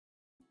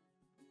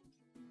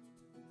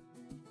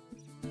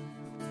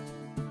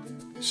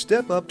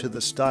Step up to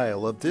the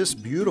style of this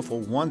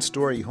beautiful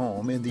one-story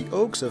home in the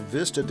Oaks of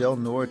Vista del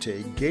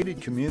Norte gated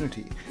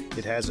community.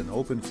 It has an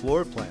open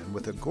floor plan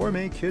with a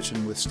gourmet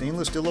kitchen with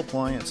stainless steel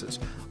appliances,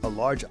 a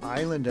large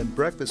island and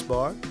breakfast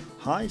bar,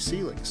 high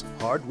ceilings,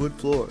 hardwood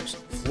floors,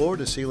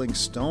 floor-to-ceiling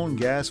stone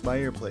gas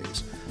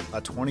fireplace,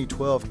 a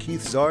 2012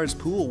 Keith Zars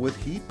pool with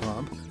heat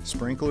pump,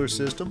 sprinkler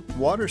system,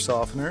 water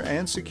softener,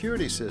 and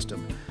security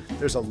system.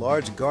 There's a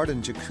large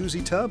garden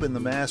jacuzzi tub in the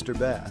master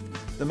bath.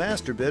 The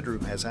master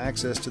bedroom has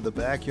access to the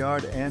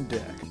backyard and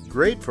deck.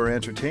 Great for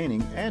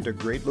entertaining and a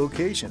great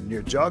location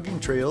near jogging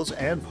trails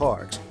and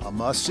parks. A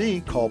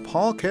must-see.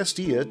 Call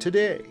Castilla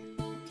today.